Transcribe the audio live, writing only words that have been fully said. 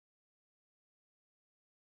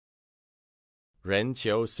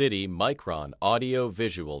Renqiu City Micron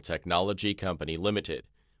Audio-Visual Technology Company Limited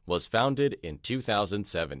was founded in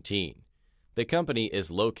 2017. The company is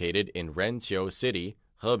located in Renqiu City,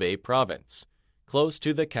 Hebei Province, close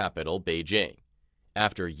to the capital Beijing.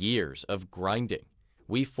 After years of grinding,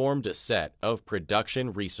 we formed a set of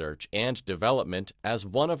production research and development as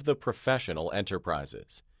one of the professional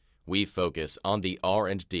enterprises. We focus on the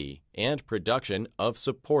R&D and production of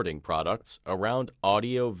supporting products around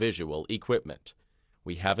audio-visual equipment.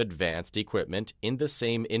 We have advanced equipment in the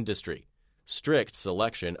same industry, strict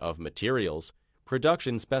selection of materials,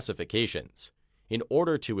 production specifications. In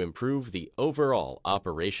order to improve the overall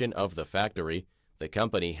operation of the factory, the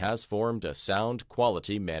company has formed a sound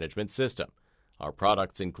quality management system. Our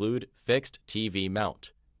products include fixed TV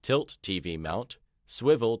mount, tilt TV mount,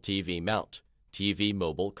 swivel TV mount, TV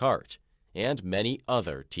mobile cart, and many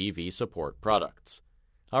other TV support products.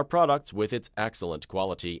 Our products, with its excellent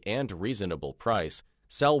quality and reasonable price,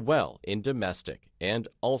 sell well in domestic and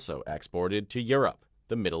also exported to Europe,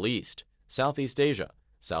 the Middle East, Southeast Asia,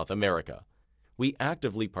 South America. We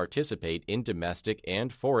actively participate in domestic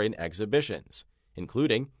and foreign exhibitions,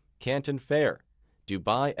 including Canton Fair,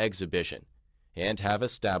 Dubai Exhibition, and have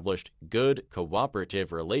established good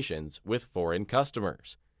cooperative relations with foreign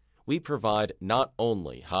customers. We provide not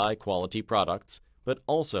only high-quality products, but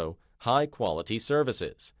also high-quality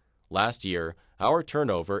services. Last year, our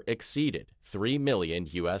turnover exceeded $3 million,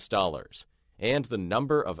 and the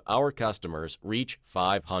number of our customers reached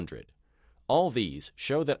 500. All these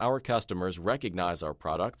show that our customers recognize our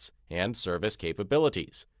products and service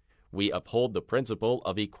capabilities. We uphold the principle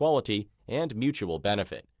of equality and mutual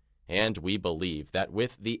benefit, and we believe that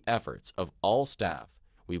with the efforts of all staff,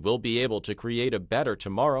 we will be able to create a better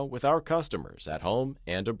tomorrow with our customers at home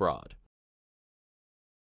and abroad.